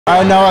All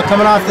right, Noah,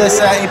 coming off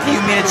this APU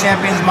Meet of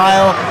Champions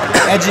mile,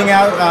 edging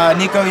out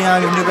Nico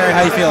Young of Newbury.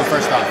 How you feeling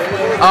first off?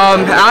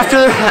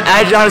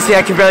 Honestly,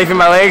 I can barely feel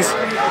my legs.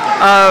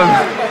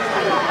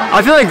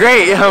 I'm feeling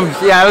great.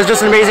 Yeah, it was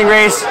just an amazing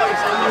race,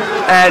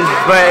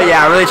 but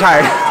yeah, really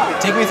tired.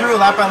 Take me through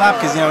lap by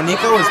lap, because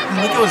Nico was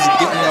losing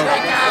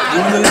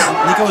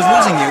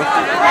you,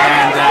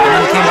 and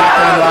then he came back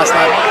on the last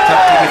lap.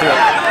 Take me through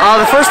it.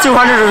 The first 200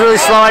 was really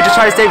slow. I just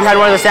tried to stay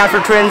behind one of the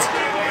Stanford twins.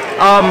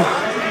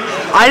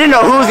 I didn't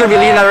know who was going to be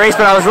leading that race,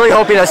 but I was really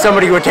hoping that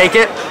somebody would take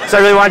it, so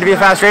I really wanted to be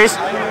a fast race.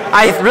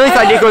 I really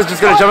thought Nico was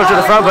just going to jump up to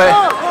the front, but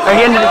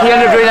he ended up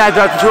doing that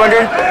throughout the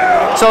 200.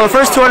 So the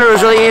first 200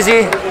 was really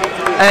easy,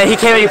 and he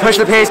came and he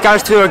pushed the pace, got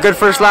us to a good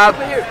first lap.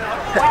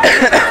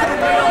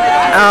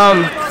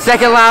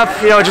 Second lap,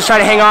 just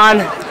trying to hang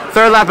on.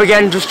 Third lap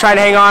again, just trying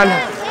to hang on,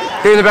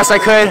 doing the best I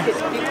could.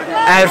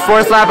 And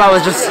fourth lap, I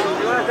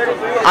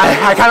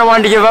kind of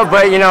wanted to give up,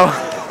 but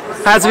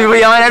had some people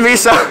yelling at me,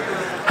 so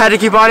had to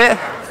keep on it.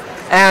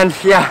 And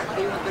yeah.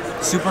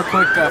 Super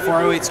quick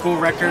 408 school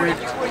record.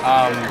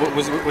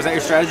 Was that your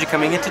strategy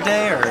coming in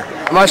today, or?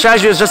 My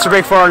strategy was just to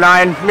break 409.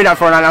 I mean,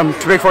 not 409.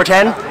 To break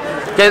 410.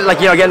 Get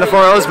get in the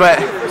 4.0s, but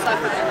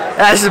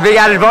this is a big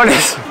added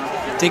bonus.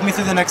 Take me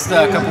through the next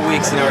couple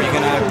weeks. Are you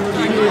gonna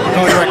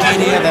go to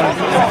Arcadia then?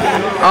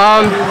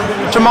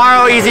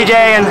 Tomorrow, easy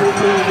day, and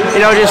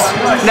just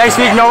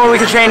next week, normal week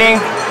of training.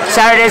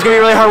 Saturday's gonna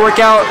be a really hard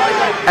workout,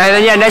 and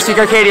then yeah, next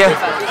week Arcadia.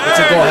 What's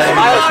your goal heading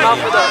into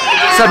Arcadia?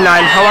 Sub 9.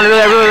 I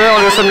really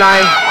want to go sub 9.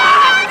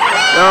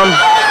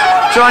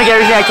 Just want to get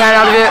everything I can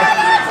out of it.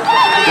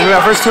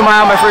 My first 2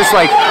 mile, I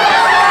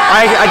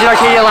did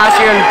Arcadia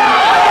last year, and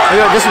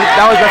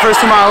that was my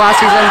first 2 mile last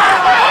season.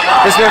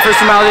 This is my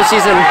first 2 mile this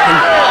season, and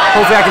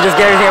hopefully I can just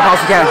get everything I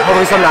possibly can.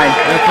 Hopefully sub 9.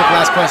 Real quick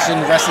last question.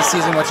 Rest of the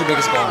season, what's your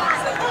biggest goal?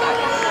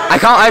 I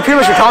pretty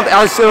much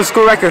accomplished it was a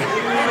school record.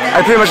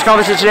 I pretty much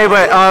accomplished it today,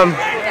 but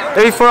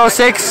maybe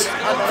 406.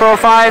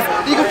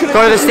 405,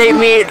 go to the state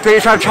meet,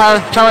 try to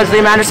challenge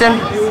Liam Anderson,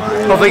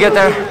 hopefully get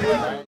there.